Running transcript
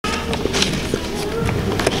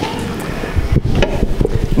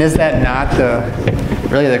And is that not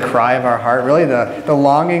really the cry of our heart? Really the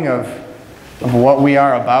longing of what we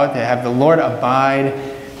are about, to have the Lord abide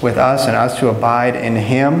with us and us to abide in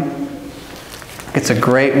Him? It's a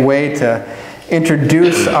great way to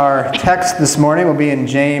introduce our text this morning. We'll be in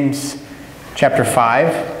James chapter 5.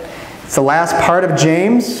 It's the last part of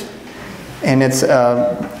James, and it's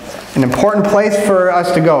an important place for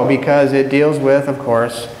us to go because it deals with, of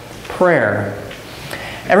course, prayer.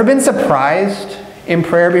 Ever been surprised in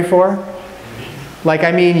prayer before? Like,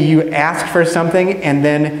 I mean, you ask for something and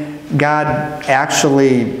then God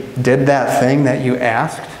actually did that thing that you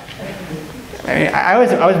asked? I mean, I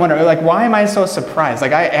always wonder, like, why am I so surprised?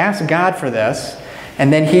 Like, I asked God for this,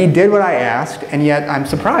 and then He did what I asked, and yet I'm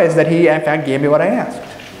surprised that He, in fact, gave me what I asked.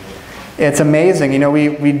 It's amazing. You know,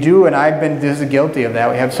 we do, and I've been just guilty of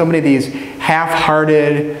that. We have so many of these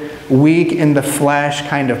half-hearted, weak in the flesh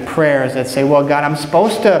kind of prayers that say, well, God, I'm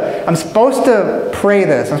supposed to pray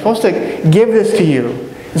this. I'm supposed to give this to you.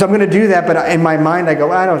 And so I'm going to do that, but in my mind I go,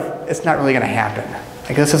 well, it's not really going to happen.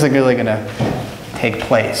 Like, this isn't really going to take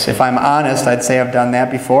place. If I'm honest, I'd say I've done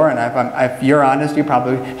that before, and if you're honest, you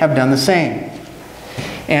probably have done the same.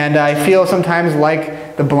 And I feel sometimes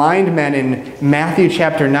like the blind men in Matthew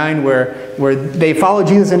chapter 9 where they followed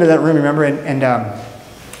Jesus into that room, remember? And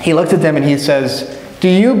He looked at them and He says, do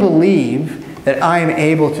you believe that I am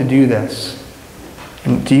able to do this?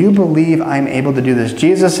 And do you believe I'm able to do this?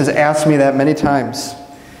 Jesus has asked me that many times.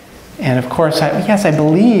 And of course, yes, I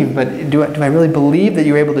believe, but do I really believe that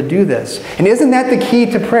you're able to do this? And isn't that the key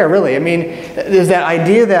to prayer, really? I mean, there's that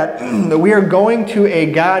idea that we are going to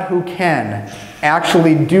a God who can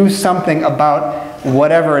actually do something about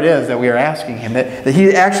whatever it is that we are asking Him. That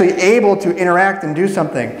He's actually able to interact and do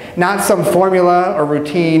something. Not some formula or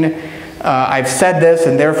routine. I've said this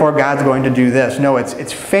and therefore God's going to do this. No,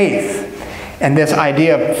 it's faith. And this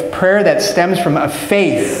idea of prayer that stems from a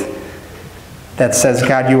faith that says,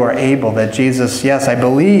 God, you are able. That Jesus, yes, I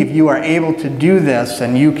believe you are able to do this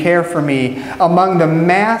and you care for me among the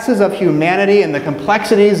masses of humanity and the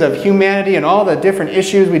complexities of humanity and all the different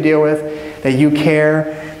issues we deal with, that you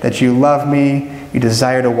care, that you love me, you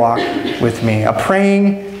desire to walk with me. A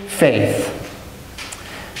praying faith.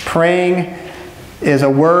 Praying is a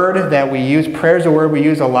word that we use. Prayer is a word we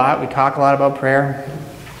use a lot. We talk a lot about prayer.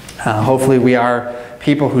 Hopefully we are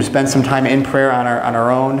people who spend some time in prayer on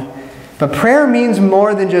our own. But prayer means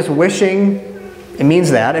more than just wishing. It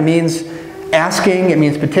means that. It means asking. It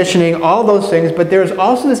means petitioning. All those things. But there's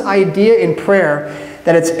also this idea in prayer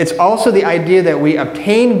that it's also the idea that we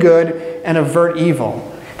obtain good and avert evil.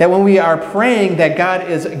 That when we are praying, that God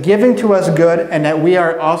is giving to us good and that we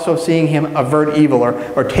are also seeing Him avert evil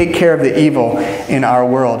or take care of the evil in our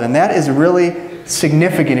world. And that is really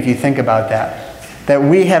significant if you think about that. That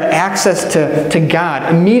we have access to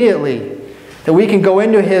God immediately. That we can go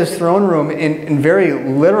into His throne room in very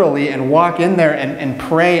literally and walk in there and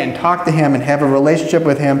pray and talk to Him and have a relationship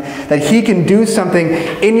with Him. That He can do something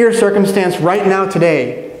in your circumstance right now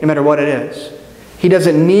today, no matter what it is. He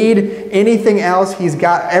doesn't need anything else. He's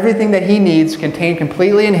got everything that He needs contained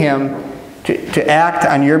completely in Him to act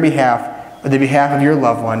on your behalf, or the behalf of your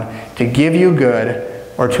loved one, to give you good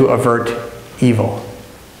or to avert evil.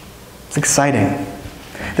 It's exciting.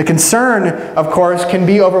 The concern, of course, can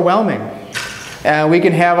be overwhelming. We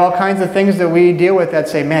can have all kinds of things that we deal with that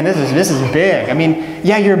say, man, this is big. I mean,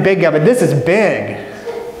 yeah, you're big, God, but this is big.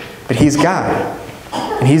 But He's God.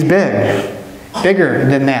 And He's big. Bigger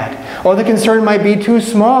than that. Or the concern might be too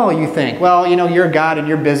small, you think. Well, you know, you're God and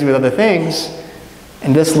you're busy with other things.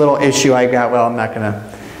 And this little issue I got, well, I'm not going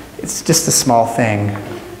to... It's just a small thing.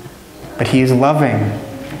 But He's loving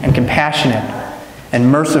and compassionate and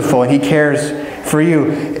merciful, and He cares for you.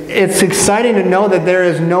 It's exciting to know that there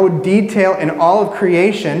is no detail in all of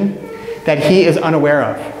creation that He is unaware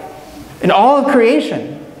of. In all of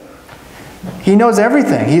creation. He knows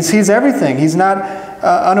everything. He sees everything. He's not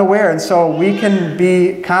unaware. And so we can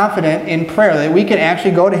be confident in prayer that we can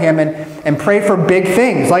actually go to Him and pray for big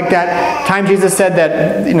things. Like that time Jesus said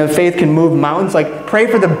that, you know, faith can move mountains. Like, pray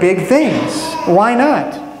for the big things. Why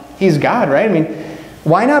not? He's God, right? I mean,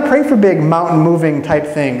 why not pray for big mountain-moving type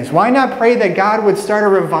things? Why not pray that God would start a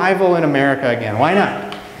revival in America again? Why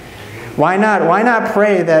not? Why not? Why not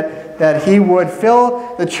pray that He would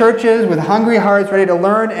fill the churches with hungry hearts ready to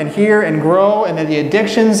learn and hear and grow, and that the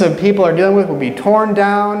addictions that people are dealing with will be torn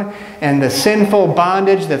down, and the sinful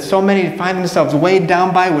bondage that so many find themselves weighed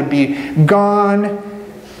down by would be gone?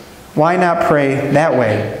 Why not pray that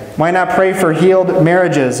way? Why not pray for healed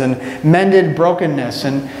marriages and mended brokenness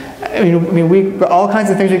and all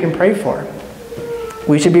kinds of things we can pray for.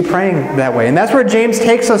 We should be praying that way. And that's where James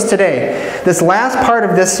takes us today. This last part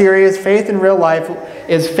of this series, Faith in Real Life,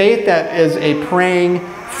 is faith that is a praying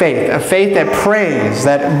faith. A faith that prays,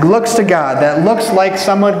 that looks to God, that looks like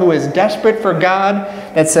someone who is desperate for God,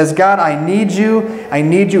 that says, God, I need you. I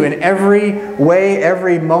need you in every way,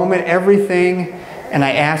 every moment, everything. And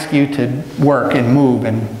I ask you to work and move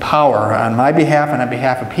and power on my behalf and on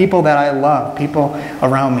behalf of people that I love, people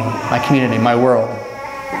around me, my community, my world.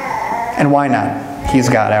 And why not? He's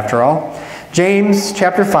God, after all. James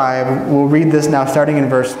chapter 5, we'll read this now starting in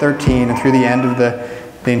verse 13 and through the end of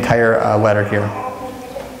the entire letter here.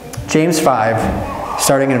 James 5,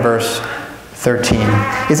 starting in verse 13.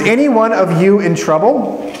 Is any one of you in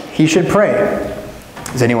trouble? He should pray.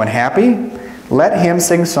 Is anyone happy? Let him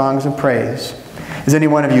sing songs of praise. Is any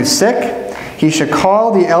one of you sick? He should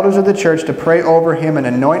call the elders of the church to pray over him and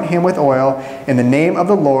anoint him with oil in the name of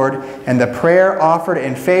the Lord, and the prayer offered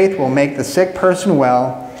in faith will make the sick person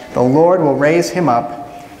well. The Lord will raise him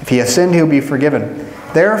up. If he has sinned, he will be forgiven.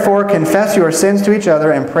 Therefore, confess your sins to each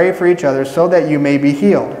other and pray for each other so that you may be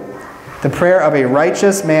healed. The prayer of a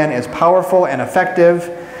righteous man is powerful and effective.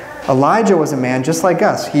 Elijah was a man just like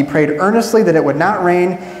us. He prayed earnestly that it would not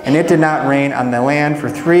rain, and it did not rain on the land for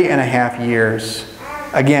 3.5 years.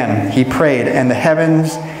 Again, he prayed, and the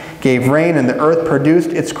heavens gave rain, and the earth produced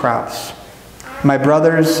its crops. My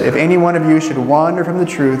brothers, if any one of you should wander from the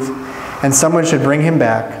truth, and someone should bring him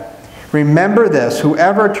back, remember this: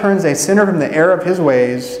 whoever turns a sinner from the error of his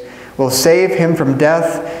ways will save him from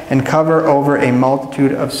death and cover over a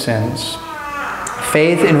multitude of sins.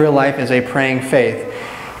 Faith in real life is a praying faith.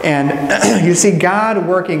 And you see God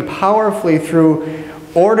working powerfully through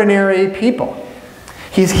ordinary people.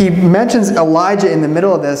 He mentions Elijah in the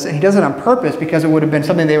middle of this, and he does it on purpose because it would have been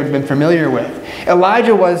something they would have been familiar with.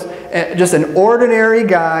 Elijah was just an ordinary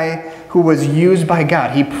guy who was used by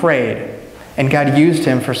God. He prayed, and God used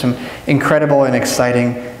him for some incredible and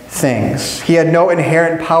exciting things. He had no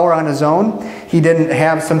inherent power on his own. He didn't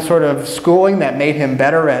have some sort of schooling that made him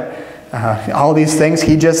better at all these things.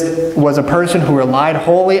 He just was a person who relied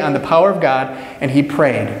wholly on the power of God, and he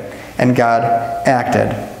prayed, and God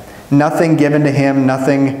acted. Nothing given to him,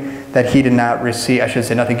 nothing that he did not receive, I should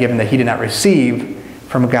say nothing given that he did not receive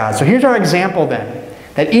from God. So here's our example then,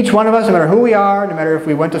 that each one of us, no matter who we are, no matter if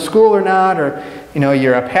we went to school or not, or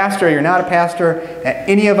you're a pastor or you're not a pastor,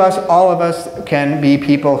 any of us, all of us can be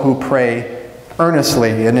people who pray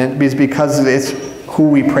earnestly. And it is because it's who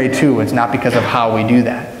we pray to. It's not because of how we do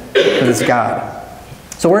that, because it's God.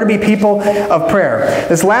 So we're to be people of prayer.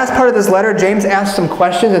 This last part of this letter, James asks some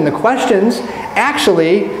questions, and the questions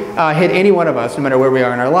actually hit any one of us, no matter where we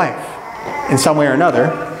are in our life, in some way or another.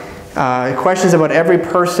 Questions about every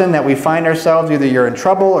person that we find ourselves. Either you're in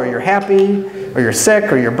trouble, or you're happy, or you're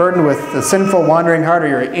sick, or you're burdened with a sinful, wandering heart, or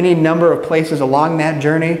you're at any number of places along that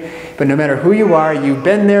journey. But no matter who you are, you've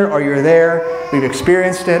been there or you're there. We've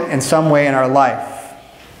experienced it in some way in our life.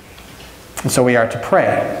 And so we are to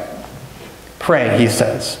pray. Pray, he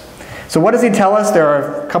says. So what does he tell us? There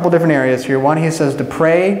are a couple different areas here. One, he says to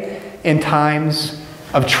pray in times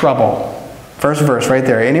of trouble. First verse right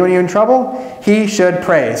there. Anyone in trouble? He should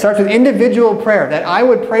pray. It starts with individual prayer. That I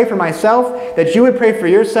would pray for myself, that you would pray for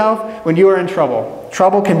yourself when you are in trouble.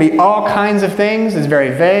 Trouble can be all kinds of things. It's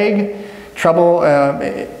very vague. Trouble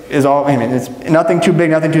is all, it's nothing too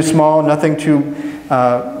big, nothing too small, nothing too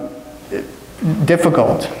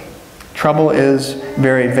difficult. Trouble is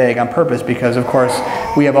very vague on purpose because, of course,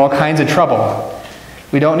 we have all kinds of trouble.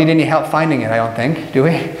 We don't need any help finding it, I don't think, do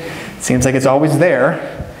we? It seems like it's always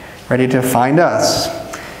there, ready to find us.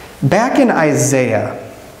 Back in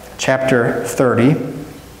Isaiah chapter 30,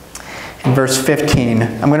 in verse 15,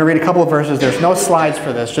 I'm going to read a couple of verses. There's no slides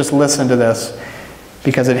for this. Just listen to this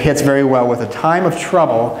because it hits very well with a time of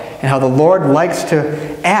trouble and how the Lord likes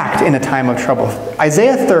to act in a time of trouble.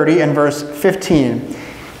 Isaiah 30 and verse 15.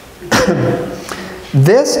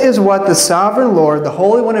 This is what the sovereign Lord, the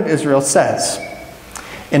Holy One of Israel, says.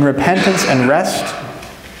 In repentance and rest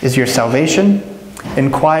is your salvation.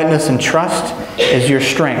 In quietness and trust is your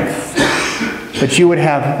strength. But you would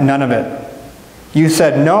have none of it. You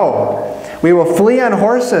said, no, we will flee on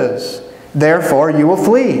horses. Therefore you will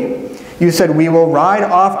flee. You said, we will ride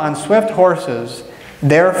off on swift horses.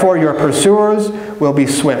 Therefore your pursuers will be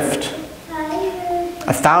swift.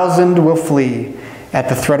 1,000 will flee at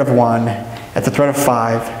the threat of one, at the threat of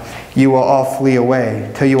 5, you will all flee away,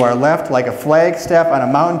 till you are left like a flagstaff on a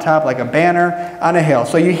mountaintop, like a banner on a hill.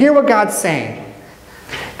 So you hear what God's saying.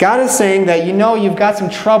 God is saying that you've got some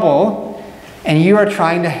trouble, and you are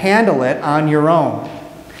trying to handle it on your own.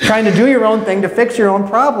 Trying to do your own thing to fix your own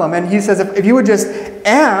problem. And he says, if you would just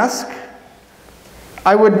ask,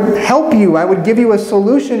 I would help you. I would give you a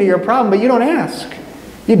solution to your problem, but you don't ask.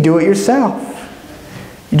 You do it yourself.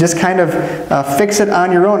 You just kind of fix it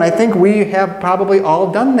on your own. I think we have probably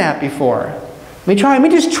all done that before. Let me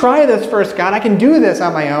just try this first, God. I can do this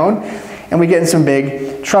on my own. And we get in some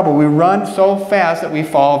big trouble. We run so fast that we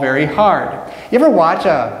fall very hard. You ever watch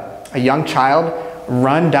a young child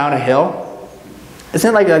run down a hill? Isn't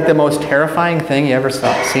it like the most terrifying thing you ever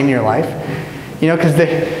seen in your life? You know, because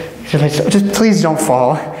just please don't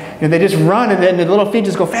fall. You know, they just run, and then the little feet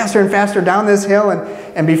just go faster and faster down this hill,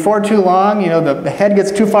 and before too long, you know, the head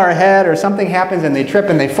gets too far ahead, or something happens, and they trip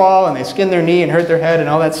and they fall, and they skin their knee and hurt their head and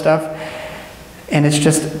all that stuff. And it's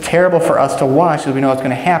just terrible for us to watch because we know it's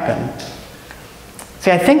going to happen.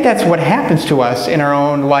 See, I think that's what happens to us in our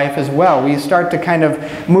own life as well. We start to kind of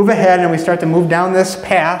move ahead, and we start to move down this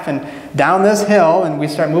path and down this hill, and we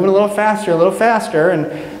start moving a little faster, and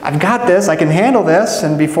I've got this, I can handle this,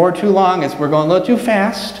 and before too long, we're going a little too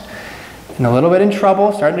fast, and a little bit in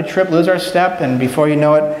trouble, starting to trip, lose our step, and before you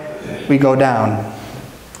know it, we go down.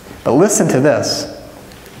 But listen to this.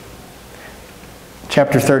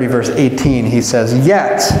 Chapter 30, verse 18, he says,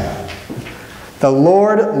 "Yet the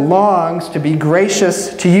Lord longs to be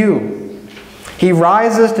gracious to you. He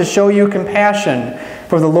rises to show you compassion,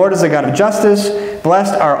 for the Lord is a God of justice.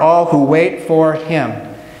 Blessed are all who wait for Him."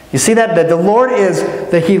 You see that the Lord is,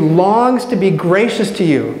 that He longs to be gracious to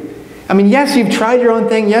you. I mean, yes, you've tried your own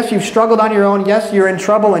thing. Yes, you've struggled on your own. Yes, you're in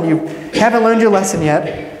trouble and you haven't learned your lesson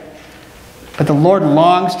yet. But the Lord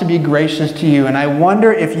longs to be gracious to you. And I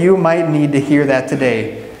wonder if you might need to hear that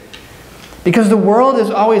today. Because the world is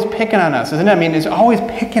always picking on us, isn't it? I mean, it's always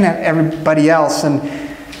picking at everybody else. And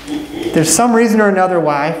there's some reason or another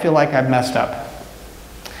why I feel like I've messed up.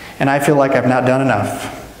 And I feel like I've not done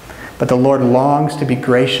enough. But the Lord longs to be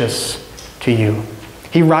gracious to you.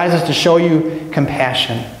 He rises to show you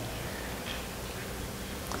compassion.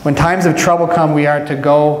 When times of trouble come, we are to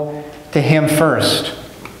go to Him first.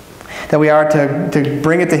 That we are to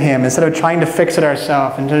bring it to Him instead of trying to fix it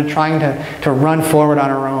ourselves, instead of trying to run forward on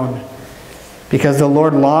our own. Because the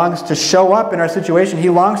Lord longs to show up in our situation. He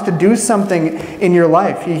longs to do something in your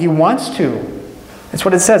life. He wants to. That's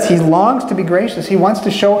what it says. He longs to be gracious. He wants to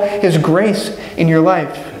show His grace in your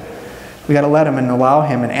life. We've got to let Him and allow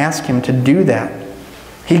Him and ask Him to do that.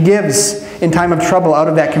 He gives in time of trouble out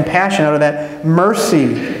of that compassion, out of that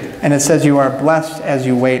mercy. And it says you are blessed as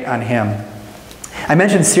you wait on Him. I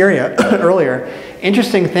mentioned Syria earlier.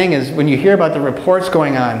 Interesting thing is when you hear about the reports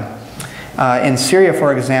going on in Syria,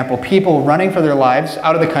 for example, people running for their lives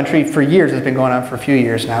out of the country for years. It's been going on for a few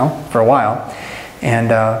years now, for a while.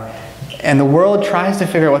 And the world tries to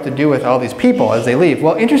figure out what to do with all these people as they leave.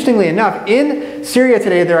 Well, interestingly enough, in Syria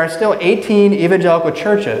today, there are still 18 evangelical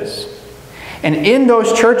churches. And in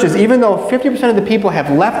those churches, even though 50% of the people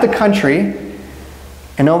have left the country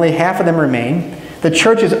and only half of them remain, the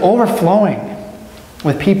church is overflowing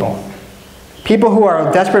with people. People who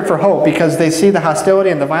are desperate for hope because they see the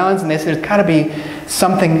hostility and the violence, and they say there's got to be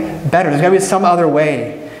something better. There's got to be some other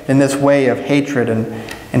way than this way of hatred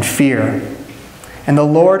and fear. And the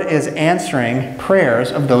Lord is answering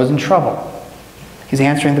prayers of those in trouble. He's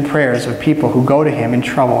answering the prayers of people who go to Him in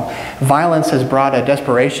trouble. Violence has brought a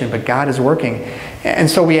desperation, but God is working. And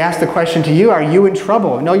so we ask the question to you, are you in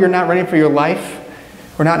trouble? No, you're not running for your life.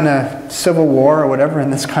 We're not in a civil war or whatever in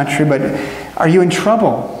this country, but are you in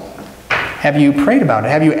trouble? Have you prayed about it?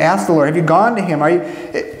 Have you asked the Lord? Have you gone to Him? Are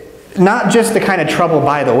you not just the kind of trouble,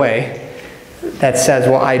 by the way, that says,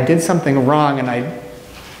 well, I did something wrong and I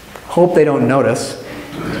hope they don't notice.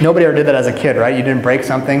 Nobody ever did that as a kid, right? You didn't break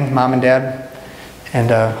something, mom and dad, and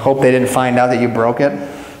hope they didn't find out that you broke it.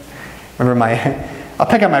 Remember I'll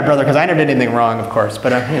pick on my brother because I never did anything wrong, of course,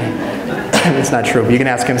 but it's not true. You can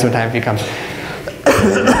ask him sometime if he comes.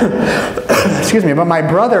 Excuse me, but my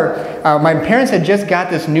brother, my parents had just got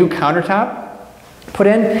this new countertop put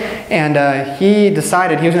in, and he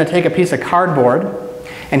decided he was going to take a piece of cardboard,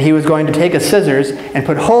 and he was going to take a scissors and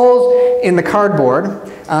put holes in the cardboard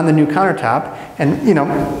on the new countertop, and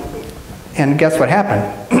and guess what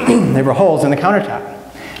happened? There were holes in the countertop.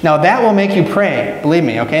 Now that will make you pray, believe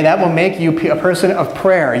me, okay? That will make you a person of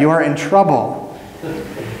prayer. You are in trouble.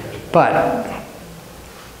 But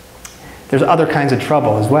there's other kinds of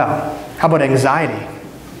trouble as well. How about anxiety?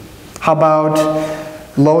 How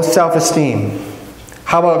about low self-esteem?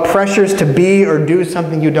 How about pressures to be or do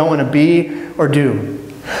something you don't want to be or do?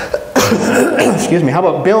 Excuse me. How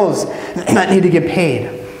about bills that need to get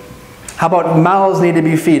paid? How about mouths need to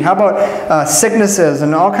be fed? How about sicknesses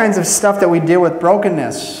and all kinds of stuff that we deal with,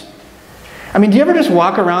 brokenness? I mean, do you ever just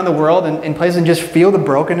walk around the world in places and just feel the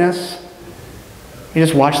brokenness? You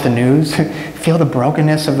just watch the news, feel the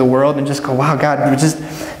brokenness of the world, and just go, wow, God,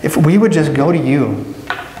 if we would just go to you,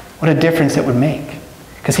 what a difference it would make.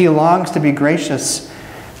 Because he longs to be gracious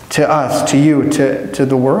to us, to you, to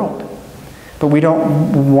the world. But we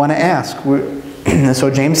don't want to ask. And so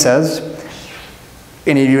James says,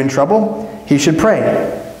 any of you in trouble? He should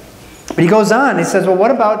pray. But he goes on, he says, well,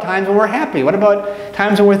 what about times when we're happy? What about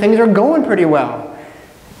times when things are going pretty well?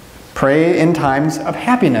 Pray in times of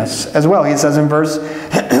happiness as well. He says in verse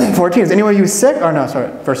 14, is anyone of you sick? Or no,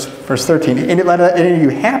 sorry, verse 13. Let any of you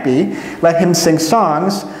happy, let him sing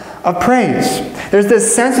songs of praise. There's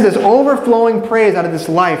this sense of this overflowing praise out of this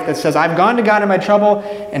life that says, I've gone to God in my trouble,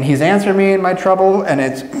 and he's answered me in my trouble, and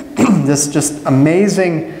it's this just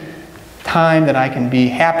amazing time that I can be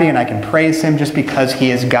happy and I can praise him just because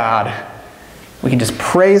he is God. We can just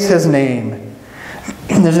praise his name.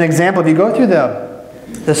 There's an example. If you go through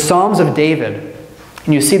the Psalms of David,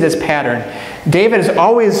 and you see this pattern, David is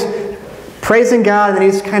always praising God, and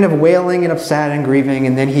then he's kind of wailing and upset and grieving,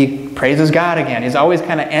 and then he praises God again. He's always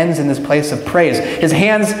kind of ends in this place of praise. His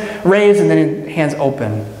hands raised and then his hands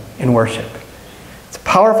open in worship. It's a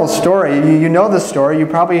powerful story. You know the story. You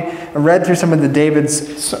probably read through some of the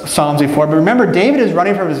David's Psalms before, but remember, David is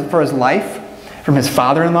running for his life from his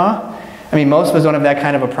father-in-law. I mean, most of us don't have that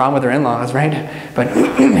kind of a problem with their in-laws, right? But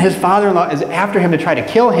his father-in-law is after him to try to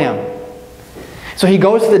kill him. So he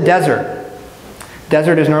goes to the desert.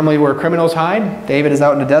 Desert is normally where criminals hide. David is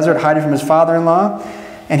out in the desert hiding from his father-in-law.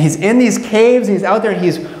 And he's in these caves, and he's out there, and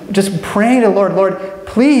he's just praying to the Lord, Lord,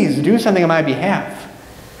 please do something on my behalf.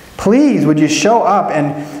 Please, would you show up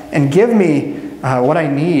and give me what I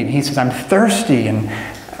need? He says, I'm thirsty, and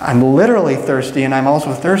I'm literally thirsty, and I'm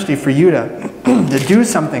also thirsty for you to do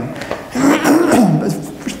something.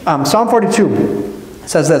 Psalm 42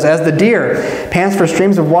 says this, as the deer pants for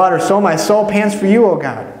streams of water, so my soul pants for you, O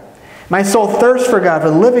God. My soul thirsts for God, for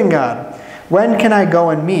the living God. When can I go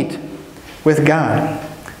and meet with God?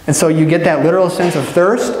 And so you get that literal sense of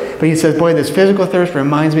thirst, but he says, boy, this physical thirst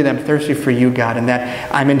reminds me that I'm thirsty for you, God, and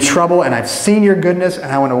that I'm in trouble, and I've seen your goodness,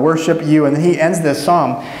 and I want to worship you. And then he ends this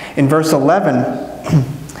psalm in verse 11,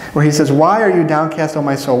 where he says, why are you downcast, O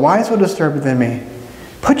my soul? Why so disturbed within me?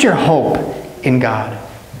 Put your hope in God,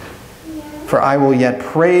 for I will yet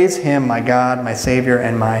praise him, my God, my Savior,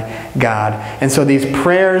 and my God. And so these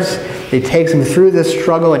prayers, he takes him through this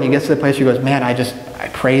struggle, and he gets to the place where he goes, man, I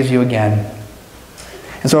praise you again.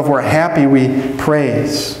 And so if we're happy, we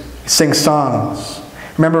praise, sing songs.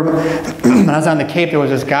 Remember, when I was on the Cape, there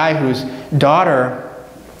was this guy whose daughter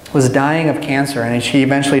was dying of cancer, and she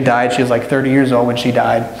eventually died. She was like 30 years old when she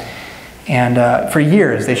died. And for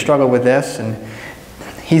years, they struggled with this. And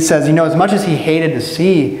he says, you know, as much as he hated to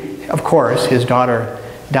see, of course, his daughter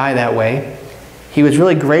die that way, he was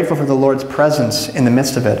really grateful for the Lord's presence in the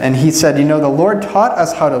midst of it. And he said, you know, the Lord taught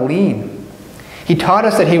us how to lean. He taught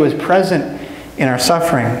us that he was present in our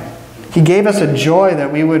suffering. He gave us a joy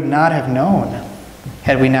that we would not have known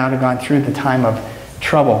had we not gone through the time of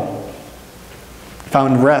trouble.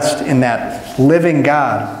 Found rest in that living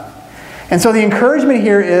God. And so the encouragement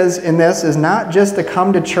here is not just to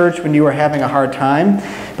come to church when you are having a hard time,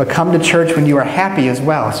 but come to church when you are happy as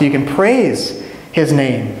well, so you can praise his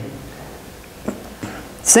name.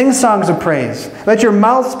 Sing songs of praise. Let your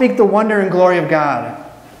mouth speak the wonder and glory of God.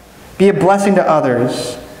 Be a blessing to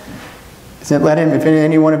others. Let him, if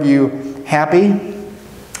any one of you happy,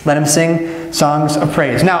 let him sing songs of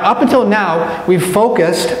praise. Now, up until now, we've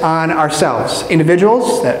focused on ourselves.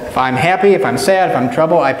 Individuals, that if I'm happy, if I'm sad, if I'm in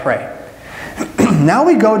trouble, I pray. Now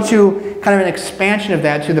we go to kind of an expansion of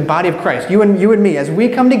that to the body of Christ. You and me, as we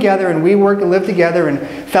come together and we work to live together and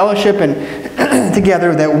fellowship and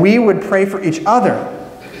together, that we would pray for each other.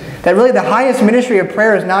 That really the highest ministry of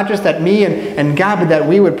prayer is not just that me and God, but that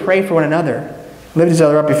we would pray for one another. Lift each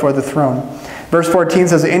other up before the throne. Verse 14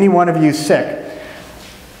 says, any one of you sick,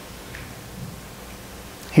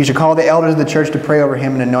 he should call the elders of the church to pray over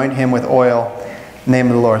him and anoint him with oil in the name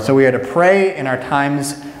of the Lord. So we are to pray in our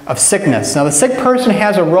times of sickness. Now the sick person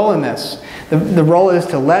has a role in this. The role is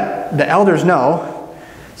to let the elders know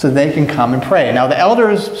so they can come and pray. Now the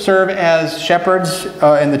elders serve as shepherds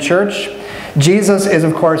in the church. Jesus is,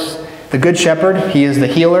 of course, the good shepherd. He is the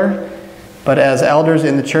healer. But as elders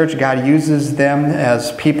in the church, God uses them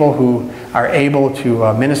as people who are able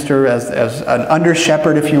to minister as an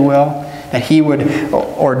under-shepherd, if you will, that he would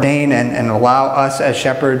ordain and allow us as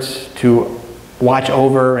shepherds to watch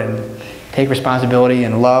over and take responsibility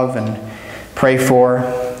and love and pray for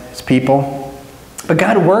his people. But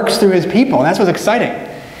God works through his people, and that's what's exciting.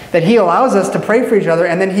 That he allows us to pray for each other,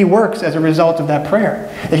 and then he works as a result of that prayer.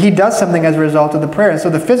 That he does something as a result of the prayer. And so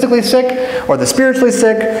the physically sick or the spiritually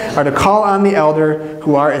sick are to call on the elder,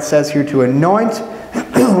 who are, it says here, to anoint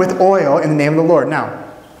with oil in the name of the Lord. Now,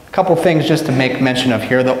 a couple things just to make mention of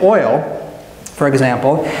here. The oil, for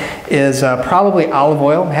example, is probably olive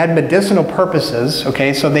oil. It had medicinal purposes,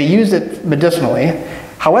 okay, so they used it medicinally.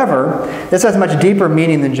 However, this has much deeper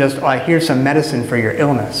meaning than just, oh, here's some medicine for your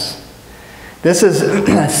illness. This is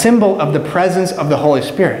a symbol of the presence of the Holy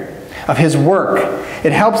Spirit, of his work.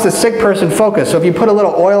 It helps the sick person focus. So if you put a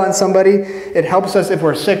little oil on somebody, it helps us, if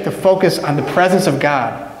we're sick, to focus on the presence of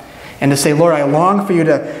God and to say, Lord, I long for you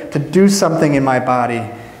to do something in my body,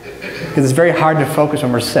 because it's very hard to focus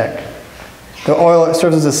when we're sick. The oil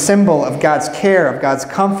serves as a symbol of God's care, of God's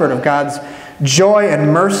comfort, of God's joy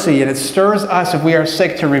and mercy, and it stirs us, if we are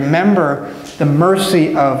sick, to remember the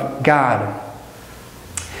mercy of God.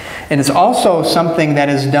 And it's also something that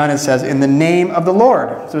is done, it says, in the name of the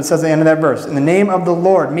Lord. So it says at the end of that verse, in the name of the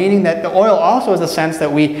Lord, meaning that the oil also has a sense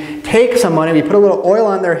that we take somebody, we put a little oil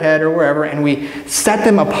on their head or wherever, and we set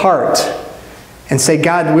them apart and say,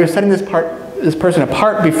 God, we're setting this person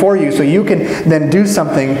apart before you so you can then do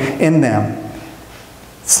something in them.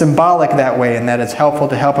 It's symbolic that way, in that it's helpful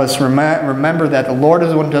to help us remember that the Lord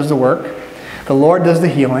is the one who does the work. The Lord does the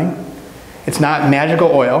healing. It's not magical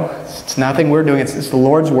oil. It's nothing we're doing. It's the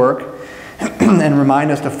Lord's work. And remind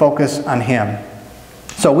us to focus on him.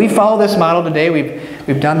 So we follow this model today.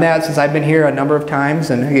 We've done that since I've been here a number of times.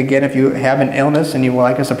 And again, if you have an illness and you would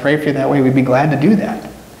like us to pray for you that way, we'd be glad to do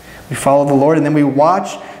that. We follow the Lord, and then we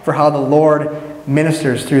watch for how the Lord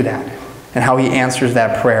ministers through that and how he answers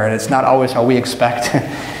that prayer. And it's not always how we expect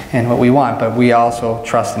and what we want, but we also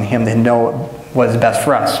trust in him to know what is best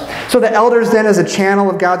for us. So the elders then is a channel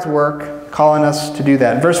of God's work, calling us to do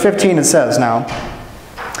that. In verse 15 it says, now,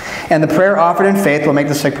 and the prayer offered in faith will make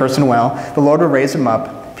the sick person well. The Lord will raise him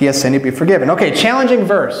up. If he has sinned, he'll be forgiven. Okay, challenging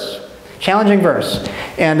verse. Challenging verse.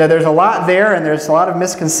 And there's a lot there, and there's a lot of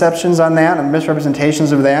misconceptions on that and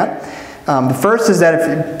misrepresentations of that. The first is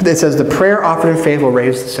that it says the prayer offered in faith will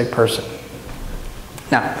raise the sick person.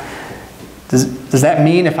 Now, does that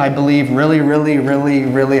mean if I believe really, really, really,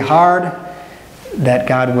 really hard that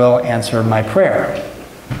God will answer my prayer?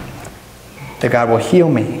 That God will heal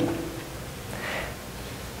me?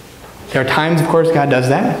 There are times, of course, God does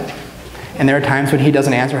that. And there are times when he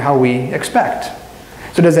doesn't answer how we expect.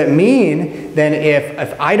 So does that mean then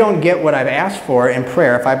if I don't get what I've asked for in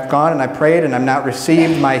prayer, if I've gone and I prayed and I've not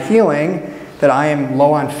received my healing, that I am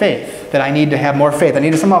low on faith, that I need to have more faith? I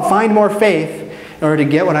need to somehow find more faith in order to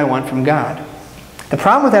get what I want from God. The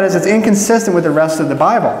problem with that is it's inconsistent with the rest of the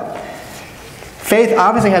Bible. Faith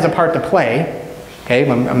obviously has a part to play. Okay,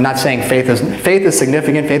 I'm not saying faith is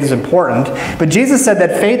significant, faith is important, but Jesus said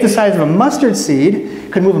that faith the size of a mustard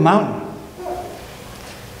seed could move a mountain.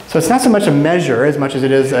 So it's not so much a measure as much as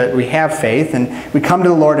it is that we have faith, and we come to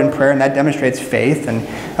the Lord in prayer, and that demonstrates faith. And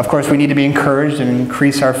of course we need to be encouraged and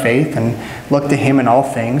increase our faith and look to him in all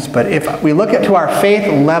things. But if we look to our faith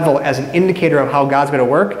level as an indicator of how God's going to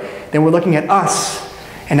work, then we're looking at us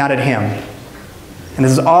and not at him. And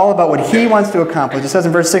this is all about what he wants to accomplish. It says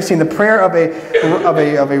in verse 16, the prayer of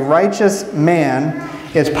a righteous man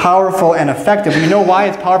is powerful and effective. You know why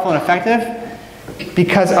it's powerful and effective?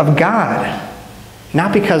 Because of God.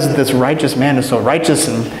 Not because this righteous man is so righteous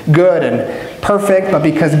and good and perfect, but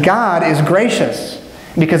because God is gracious.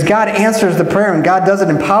 Because God answers the prayer and God does it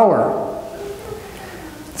in power.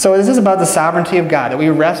 So this is about the sovereignty of God, that we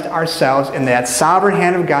rest ourselves in that sovereign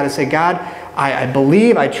hand of God to say, God, I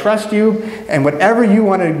believe, I trust you, and whatever you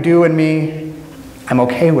want to do in me, I'm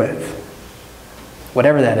okay with.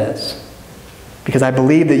 Whatever that is. Because I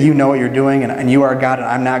believe that you know what you're doing, and you are God and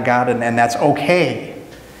I'm not God, and that's okay.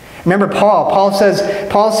 Remember Paul. Paul says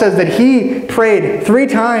that he prayed 3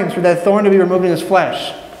 times for that thorn to be removed in his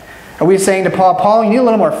flesh. Are we saying to Paul, you need a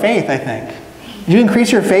little more faith, I think. Did you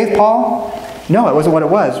increase your faith, Paul? No, it wasn't what it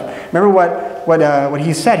was. Remember what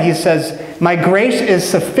he said. He says, my grace is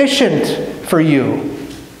sufficient for you.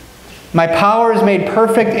 My power is made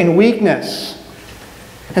perfect in weakness.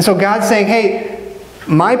 And so God's saying, hey,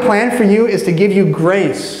 my plan for you is to give you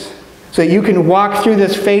grace so that you can walk through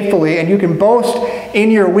this faithfully and you can boast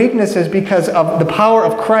in your weaknesses because of the power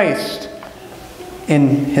of Christ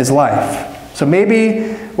in his life. So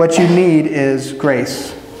maybe what you need is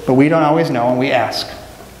grace, but we don't always know, and we ask.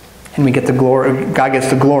 And we get the glory. God gets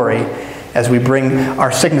the glory as we bring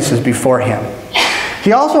our sicknesses before him.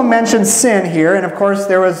 He also mentions sin here, and of course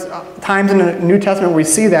there was times in the New Testament where we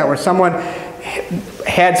see that, where someone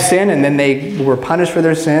had sin and then they were punished for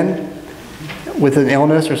their sin with an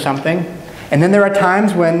illness or something. And then there are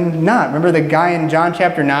times when not. Remember the guy in John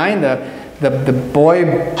chapter 9, the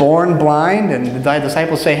boy born blind, and the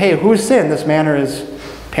disciples say, hey, who sinned, this man or his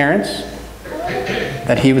parents?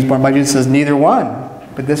 That he was born blind. Jesus says, neither one.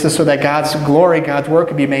 But this is so that God's glory, God's work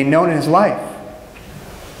could be made known in his life.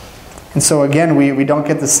 And so again, we don't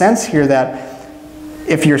get the sense here that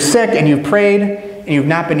if you're sick and you've prayed and you've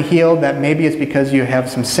not been healed, that maybe it's because you have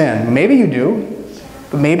some sin. Maybe you do,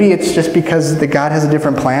 but maybe it's just because that God has a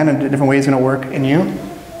different plan and a different way he's going to work in you.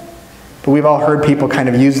 But we've all heard people kind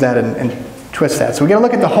of use that and twist that. So we got to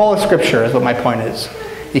look at the whole of Scripture is what my point is.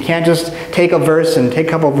 You can't just take a verse and take a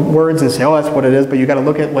couple of words and say, oh, that's what it is, but you got to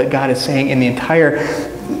look at what God is saying in the entire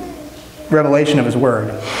revelation of his word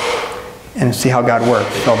and see how God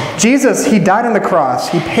works. So Jesus, he died on the cross.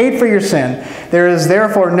 He paid for your sin. There is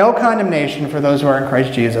therefore no condemnation for those who are in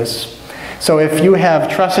Christ Jesus. So if you have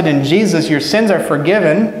trusted in Jesus, your sins are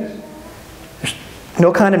forgiven. There's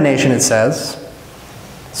no condemnation, it says.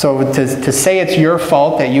 So to say it's your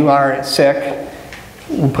fault that you are sick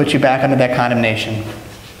will put you back under that condemnation.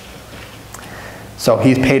 So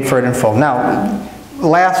he's paid for it in full. Now,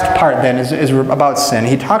 last part then is about sin.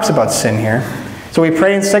 He talks about sin here. So we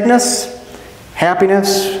pray in sickness,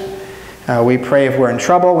 happiness. We pray if we're in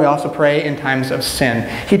trouble. We also pray in times of sin.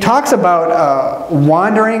 He talks about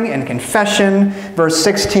wandering and confession. Verse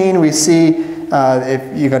 16, we see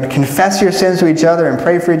if you're going to confess your sins to each other and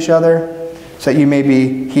pray for each other so that you may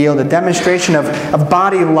be healed. A demonstration of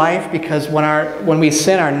body life, because when we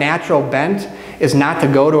sin, our natural bent is not to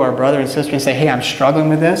go to our brother and sister and say, hey, I'm struggling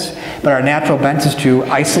with this. But our natural bent is to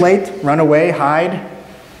isolate, run away, hide,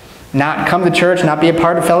 not come to church, not be a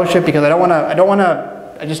part of fellowship because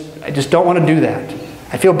I just don't want to do that.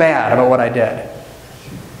 I feel bad about what I did.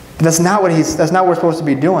 But that's not what we're supposed to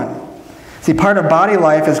be doing. See, part of body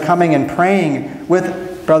life is coming and praying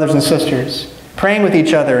with brothers and sisters, praying with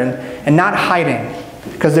each other and not hiding,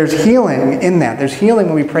 because there's healing in that. There's healing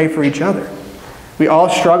when we pray for each other. We all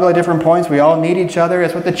struggle at different points. We all need each other.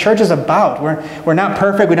 That's what the church is about. We're not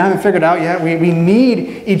perfect. We haven't figured it out yet. We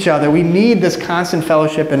need each other. We need this constant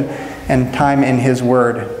fellowship and time in his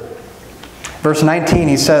word. Verse 19,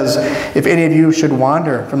 he says, if any of you should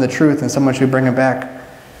wander from the truth and someone should bring him back,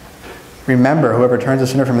 remember, whoever turns a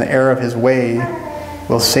sinner from the error of his way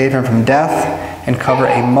will save him from death and cover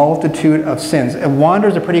a multitude of sins. And wander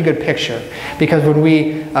is a pretty good picture, because when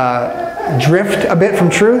we drift a bit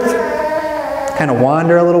from truth, kind of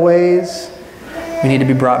wander a little ways, we need to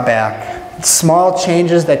be brought back. It's small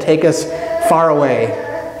changes that take us far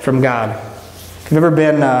away from God. Have you ever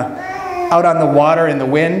been out on the water in the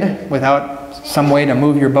wind without some way to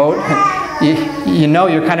move your boat? You know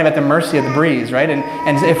you're kind of at the mercy of the breeze, right?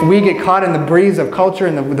 And if we get caught in the breeze of culture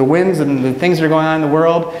and the winds and the things that are going on in the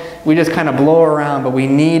world, we just kind of blow around. But we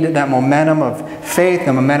need that momentum of faith,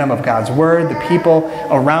 the momentum of God's word, the people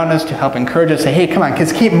around us to help encourage us. Say, hey, come on,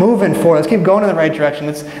 kids, keep moving forward. Let's keep going in the right direction.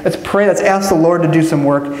 Let's pray. Let's ask the Lord to do some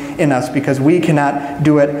work in us, because we cannot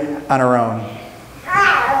do it on our own.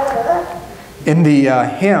 In the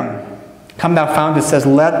hymn, Come Thou Fount, it says,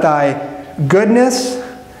 let thy goodness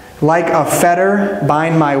like a fetter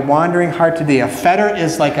bind my wandering heart to thee. A fetter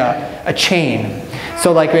is like a chain.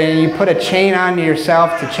 So like when you put a chain on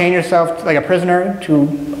yourself to chain yourself like a prisoner to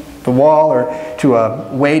the wall or to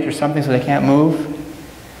a weight or something so they can't move.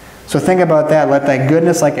 So think about that. Let thy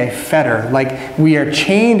goodness like a fetter. Like we are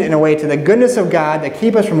chained in a way to the goodness of God that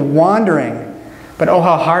keep us from wandering. But oh,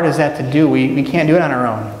 how hard is that to do? We can't do it on our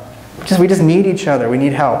own. We just need each other. We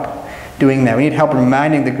need help doing that. We need help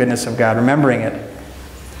reminding the goodness of God, remembering it.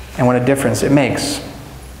 And what a difference it makes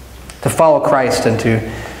to follow Christ and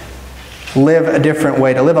to live a different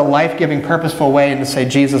way, to live a life-giving, purposeful way, and to say,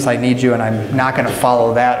 Jesus, I need you, and I'm not going to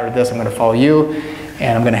follow that or this. I'm going to follow you,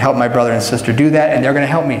 and I'm going to help my brother and sister do that, and they're going to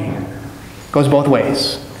help me. It goes both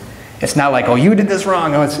ways. It's not like, oh, you did this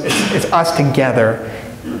wrong. No, it's us together.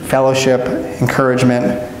 Fellowship,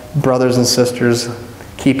 encouragement, brothers and sisters,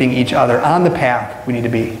 keeping each other on the path we need to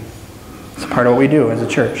be. It's part of what we do as a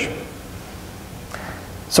church.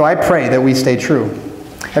 So I pray that we stay true.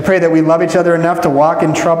 I pray that we love each other enough to walk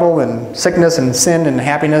in trouble and sickness and sin and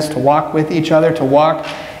happiness, to walk with each other, to walk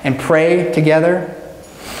and pray together.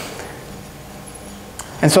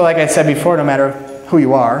 And so like I said before, no matter who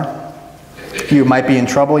you are, you might be in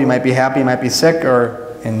trouble, you might be happy, you might be sick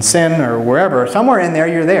or in sin or wherever. Somewhere in there,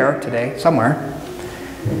 you're there today, somewhere.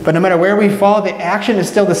 But no matter where we fall, the action is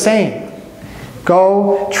still the same.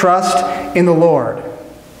 Go trust in the Lord.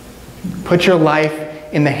 Put your life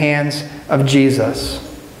in the hands of Jesus.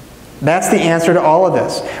 That's the answer to all of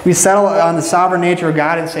this. We settle on the sovereign nature of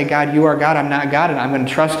God and say, God, you are God, I'm not God, and I'm going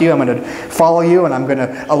to trust you, I'm going to follow you, and I'm going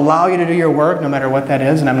to allow you to do your work no matter what that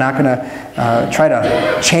is, and I'm not going to try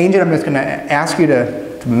to change it. I'm just going to ask you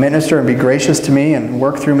to minister and be gracious to me and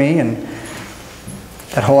work through me, and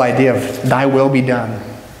that whole idea of thy will be done.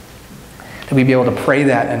 That we be able to pray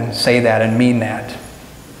that and say that and mean that.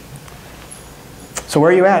 So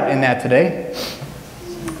where are you at in that today?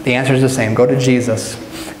 The answer is the same. Go to Jesus.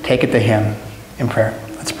 Take it to Him in prayer.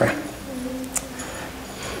 Let's pray.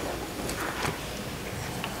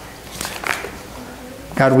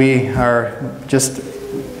 God, we are just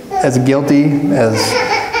as guilty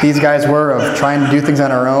as these guys were of trying to do things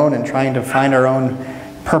on our own and trying to find our own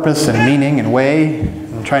purpose and meaning and way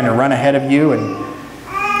and trying to run ahead of you.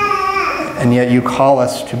 And yet you call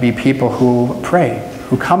us to be people who pray,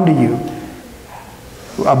 who come to you,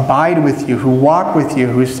 who abide with you, who walk with you,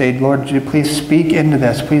 who say, Lord, would you please speak into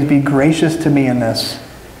this. Please be gracious to me in this.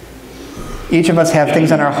 Each of us have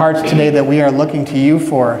things on our hearts today that we are looking to you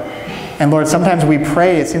for. And Lord, sometimes we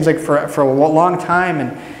pray, it seems like for a long time,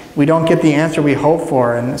 and we don't get the answer we hope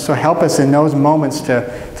for. And so help us in those moments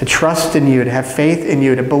to trust in you, to have faith in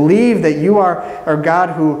you, to believe that you are our God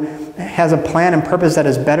who has a plan and purpose that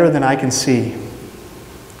is better than I can see.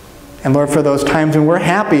 And Lord, for those times when we're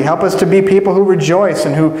happy, help us to be people who rejoice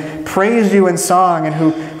and who praise you in song and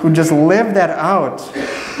who just live that out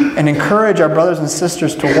and encourage our brothers and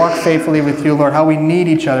sisters to walk faithfully with you, Lord, how we need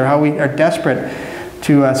each other, how we are desperate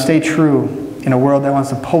to stay true in a world that wants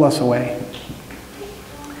to pull us away.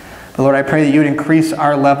 But Lord, I pray that you would increase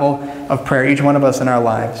our level of prayer, each one of us in our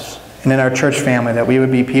lives and in our church family, that we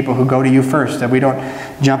would be people who go to you first, that we don't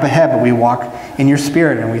jump ahead, but we walk in your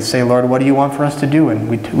spirit and we say, Lord, what do you want for us to do? And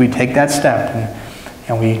we take that step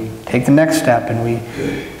and we take the next step and we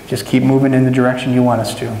just keep moving in the direction you want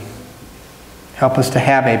us to. Help us to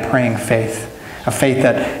have a praying faith, a faith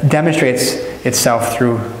that demonstrates itself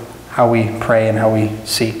through how we pray and how we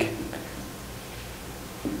seek.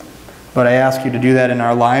 Lord, I ask you to do that in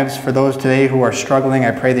our lives. For those today who are struggling,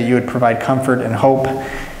 I pray that you would provide comfort and hope.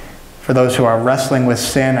 For those who are wrestling with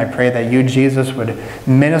sin, I pray that you, Jesus, would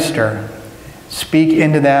minister, speak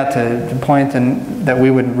into that to the point that we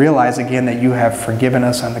would realize again that you have forgiven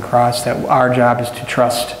us on the cross, that our job is to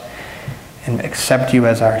trust and accept you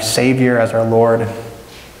as our Savior, as our Lord,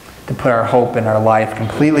 to put our hope in our life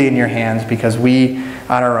completely in your hands, because we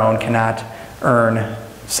on our own cannot earn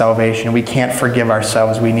salvation. We can't forgive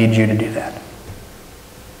ourselves. We need you to do that.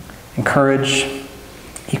 Encourage,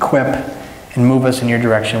 equip, and move us in your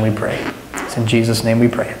direction, we pray. It's in Jesus' name we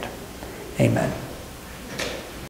pray it. Amen.